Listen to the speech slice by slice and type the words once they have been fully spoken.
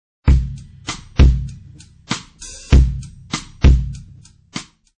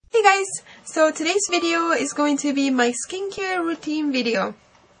guys, so today's video is going to be my skincare routine video.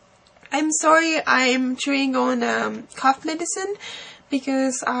 I'm sorry I'm chewing on cough medicine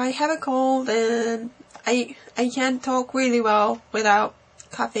because I have a cold and I can't talk really well without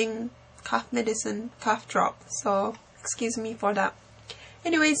coughing, cough medicine, cough drop, so excuse me for that.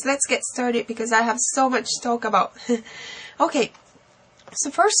 Anyways, let's get started because I have so much to talk about. Okay. So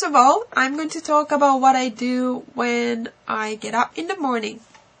first of all, I'm going to talk about what I do when I get up in the morning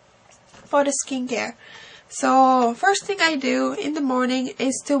for the skincare. So first thing I do in the morning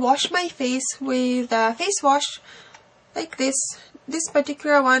is to wash my face with a face wash like this. This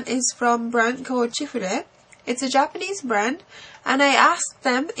particular one is from a brand called Chifure. It's a Japanese brand, and I asked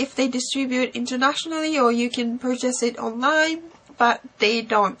them if they distribute internationally or you can purchase it online, but they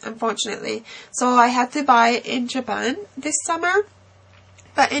don't, unfortunately. So I had to buy it in Japan this summer.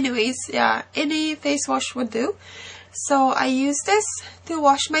 But anyways, yeah, any face wash would do. So I use this to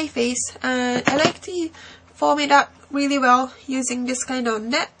wash my face, and I like to foam it up really well using this kind of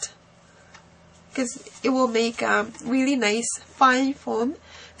net because it will make really nice fine foam.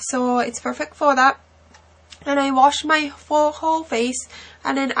 So it's perfect for that. And I wash my whole face,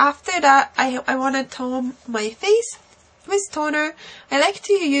 and then after that I want to tone my face with toner. I like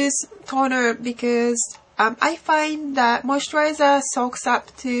to use toner because I find that moisturizer soaks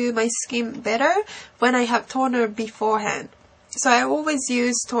up to my skin better when I have toner beforehand. So I always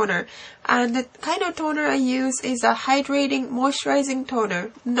use toner. And the kind of toner I use is a hydrating, moisturizing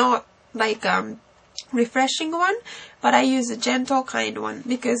toner. Not like refreshing one, but I use a gentle kind one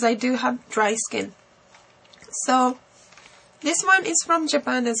because I do have dry skin. So this one is from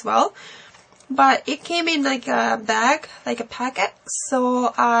Japan as well. But it came in like a bag, like a packet,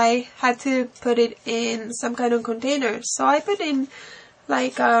 so I had to put it in some kind of container. So I put in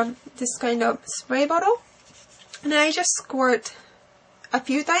like this kind of spray bottle, and I just squirt a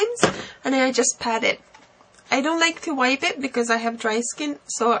few times, and then I just pat it. I don't like to wipe it because I have dry skin,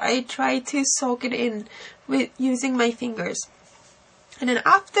 so I try to soak it in with using my fingers. And then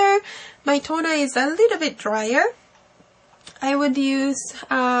after my toner is a little bit drier, I would use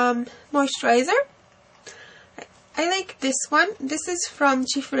moisturizer. I like this one. This is from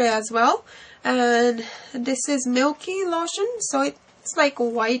Chifure as well. And this is milky lotion. So it's like a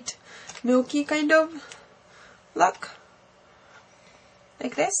white milky kind of look.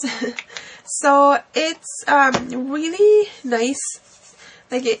 Like this. So it's really nice.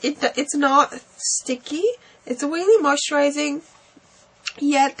 Like it's not sticky. It's really moisturizing.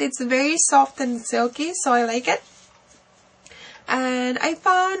 Yet it's very soft and silky. So I like it. And I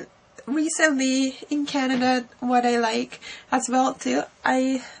found recently in Canada what I like as well too.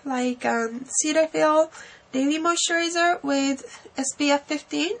 I like Cetaphil Daily Moisturizer with SPF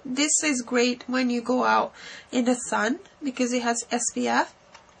 15. This is great when you go out in the sun because it has SPF.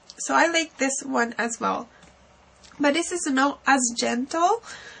 So I like this one as well. But this is not as gentle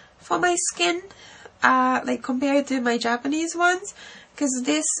for my skin like compared to my Japanese ones, because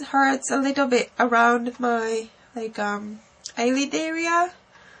this hurts a little bit around my like eyelid area,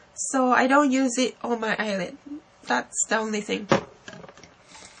 so I don't use it on my eyelid. That's the only thing.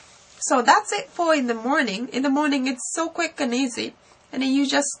 So that's it for in the morning. In the morning it's so quick and easy, and then you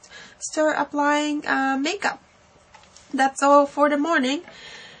just start applying makeup. That's all for the morning.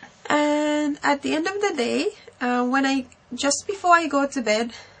 And at the end of the day, just before I go to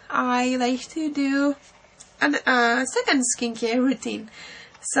bed, I like to do a second skincare routine.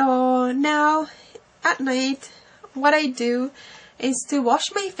 So now at night, what I do is to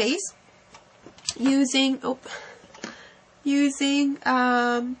wash my face using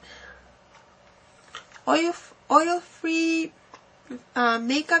oil-free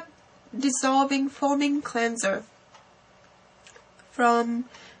makeup dissolving foaming cleanser from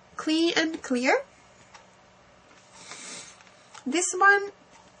Clean and Clear. This one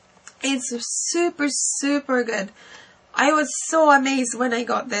is super good. I was so amazed when I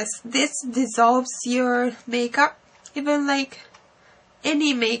got this. This dissolves your makeup, even like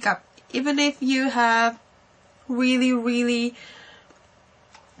any makeup. Even if you have really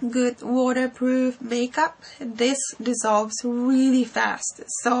good waterproof makeup, this dissolves really fast.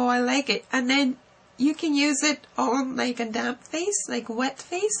 So I like it. And then you can use it on like a damp face, like wet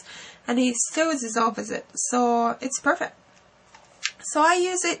face, and it still dissolves it. So it's perfect. So I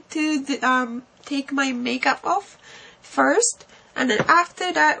use it to take my makeup off first, and then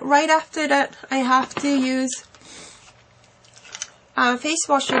after that, right after that, I have to use face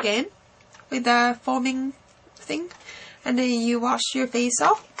wash again with the foaming thing, and then you wash your face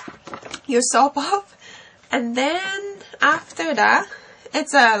off, your soap off, and then after that,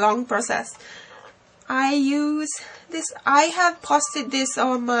 it's a long process. I use this. I have posted this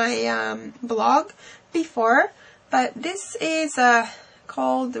on my blog before, but this is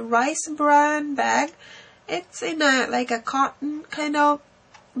called Rice Bran bag. It's in like a cotton kind of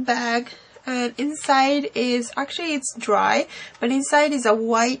bag, and inside is actually it's dry, but inside is a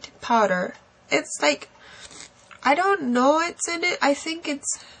white powder. It's like, I don't know what's in it. I think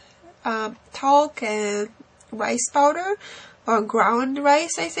it's talc and rice powder or ground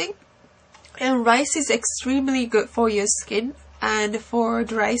rice, I think. And rice is extremely good for your skin and for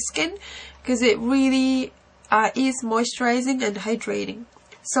dry skin because it really is moisturizing and hydrating.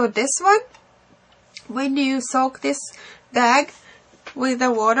 So this one, when you soak this bag with the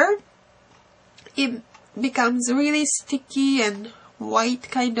water, it becomes really sticky and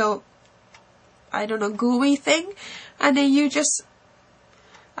white, kind of, I don't know, gooey thing. And then you just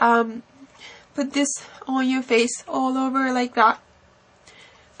put this on your face all over like that.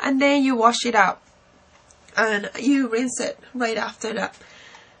 And then you wash it out. And you rinse it right after that.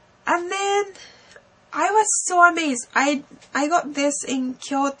 And then I was so amazed. I got this in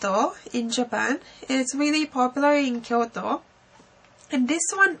Kyoto, in Japan. It's really popular in Kyoto. And this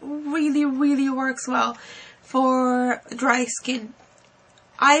one really, really works well for dry skin.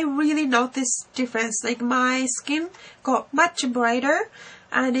 I really noticed difference. Like my skin got much brighter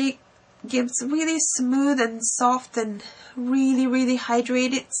and it gives really smooth and soft and really, really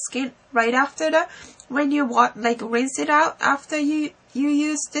hydrated skin right after that. When you rinse it out after you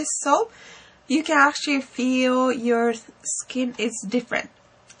use this soap, you can actually feel your skin is different.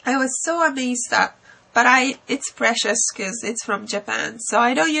 I was so amazed at, but it's precious because it's from Japan. So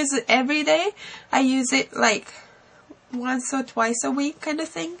I don't use it every day. I use it like once or twice a week kind of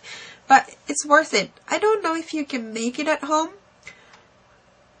thing. But it's worth it. I don't know if you can make it at home.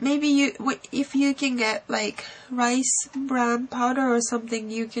 Maybe if you can get like rice bran powder or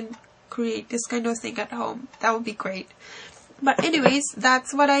something, you can create this kind of thing at home. That would be great. But anyways,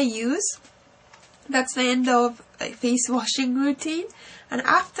 that's what I use. That's the end of face washing routine. And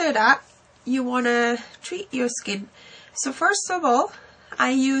after that, you want to treat your skin. So first of all, I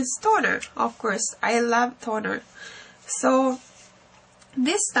use toner. Of course, I love toner. So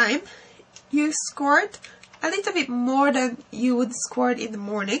this time, you squirt a little bit more than you would squirt in the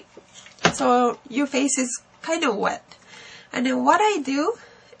morning. So your face is kind of wet. And then what I do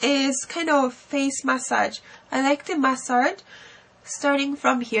is kind of face massage. I like to massage starting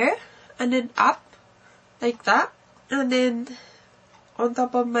from here and then up like that. And then on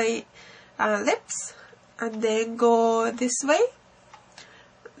top of my lips. And then go this way.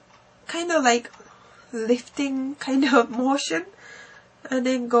 Kind of like lifting kind of motion. And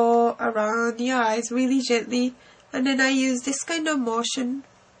then go around your eyes really gently. And then I use this kind of motion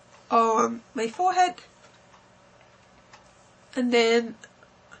on my forehead. And then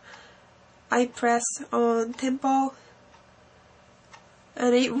I press on temple.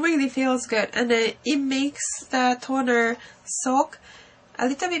 And it really feels good. And then it makes the toner soak a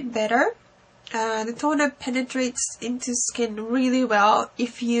little bit better. The toner penetrates into skin really well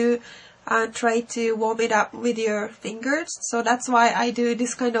if you try to warm it up with your fingers. So that's why I do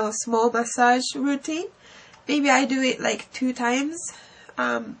this kind of small massage routine. Maybe I do it like 2 times,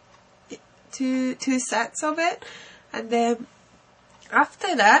 two sets of it. And then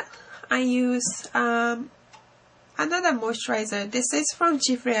after that, I use another moisturizer. This is from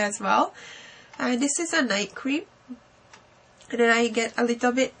Gifre as well. And this is a night cream. And then I get a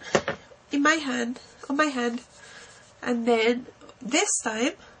little bit in my hand, on my hand. And then this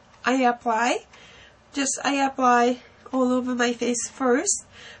time, I apply all over my face first,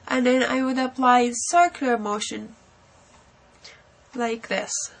 and then I would apply in circular motion, like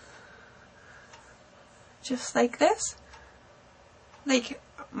this. Just like this. Like,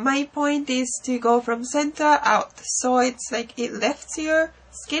 my point is to go from center out, so it's like it lifts your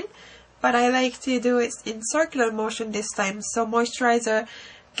skin, but I like to do it in circular motion this time, so moisturizer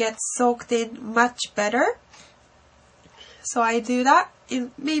gets soaked in much better. So I do that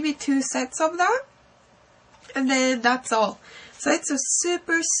in maybe 2 sets of that. And then that's all. So it's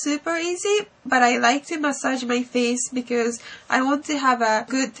super, super easy. But I like to massage my face because I want to have a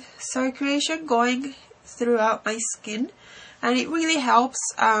good circulation going throughout my skin. And it really helps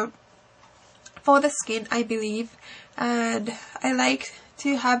for the skin, I believe. And I like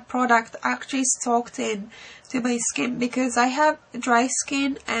to have product actually soaked in to my skin because I have dry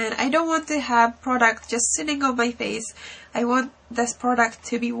skin and I don't want to have product just sitting on my face. I want this product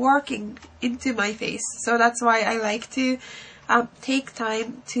to be working into my face. So that's why I like to take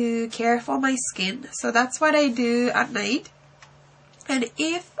time to care for my skin. So that's what I do at night. And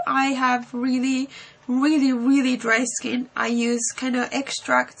if I have really, really, really dry skin, I use kind of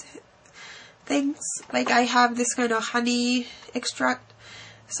extract things. Like I have this kind of honey extract,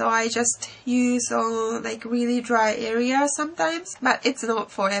 so I just use on like really dry areas sometimes, but it's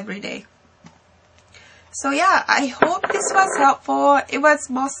not for every day. So yeah, I hope this was helpful. It was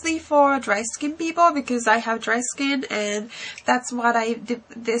mostly for dry skin people because I have dry skin, and that's what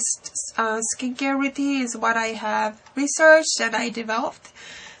this skincare routine is what I have researched and I developed.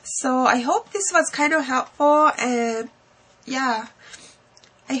 So I hope this was kind of helpful, and yeah,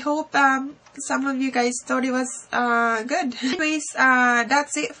 I hope some of you guys thought it was good. Anyways,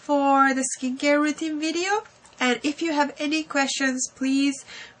 that's it for the skincare routine video. And if you have any questions, please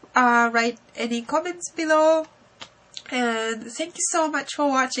write any comments below. And thank you so much for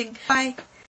watching. Bye.